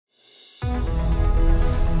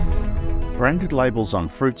Branded labels on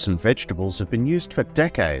fruits and vegetables have been used for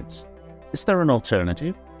decades. Is there an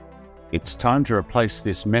alternative? It's time to replace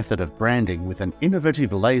this method of branding with an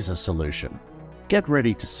innovative laser solution. Get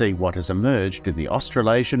ready to see what has emerged in the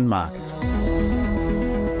Australasian market.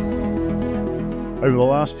 Over the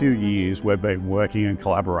last few years, we've been working and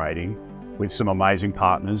collaborating with some amazing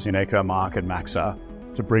partners in EcoMark and Maxa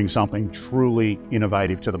to bring something truly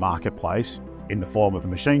innovative to the marketplace in the form of the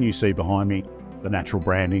machine you see behind me, the Natural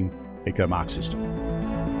Branding EcoMark system.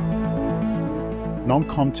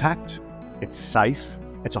 Non-contact, it's safe,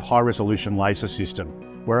 it's a high-resolution laser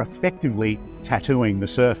system. We're effectively tattooing the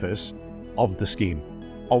surface of the skin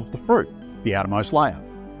of the fruit, the outermost layer.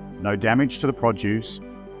 No damage to the produce,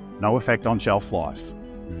 no effect on shelf life.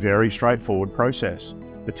 Very straightforward process.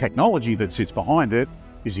 The technology that sits behind it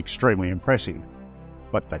is extremely impressive,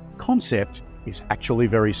 but the concept is actually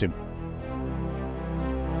very simple.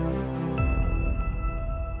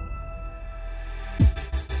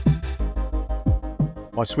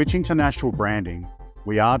 By switching to natural branding,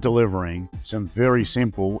 we are delivering some very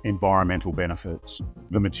simple environmental benefits.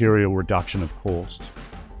 The material reduction, of course,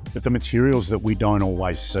 but the materials that we don't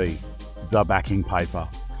always see, the backing paper,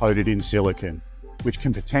 coated in silicone, which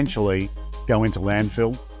can potentially go into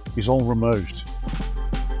landfill, is all removed.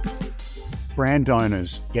 Brand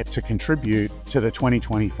owners get to contribute to the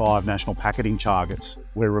 2025 national packaging targets.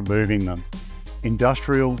 We're removing them.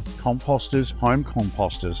 Industrial composters, home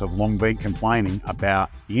composters have long been complaining about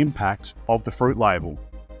the impact of the fruit label.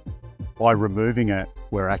 By removing it,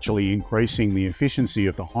 we're actually increasing the efficiency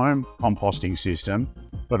of the home composting system,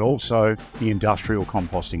 but also the industrial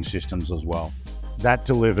composting systems as well. That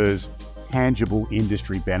delivers tangible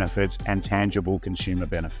industry benefits and tangible consumer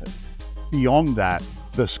benefit. Beyond that,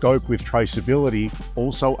 the scope with traceability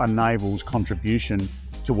also enables contribution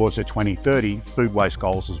towards the 2030 food waste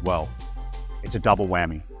goals as well. It's a double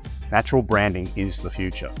whammy. Natural branding is the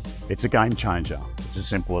future. It's a game changer. It's as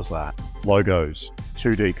simple as that. Logos,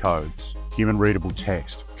 2D codes, human readable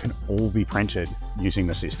text can all be printed using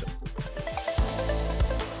the system.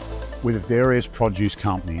 With various produce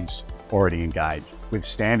companies already engaged, with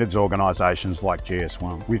standards organisations like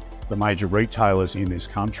GS1, with the major retailers in this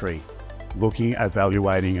country looking,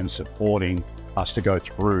 evaluating and supporting us to go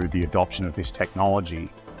through the adoption of this technology,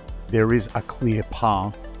 there is a clear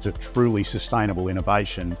path to truly sustainable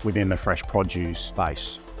innovation within the fresh produce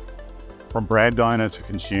space. From brand owner to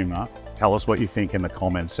consumer, tell us what you think in the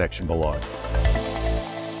comments section below.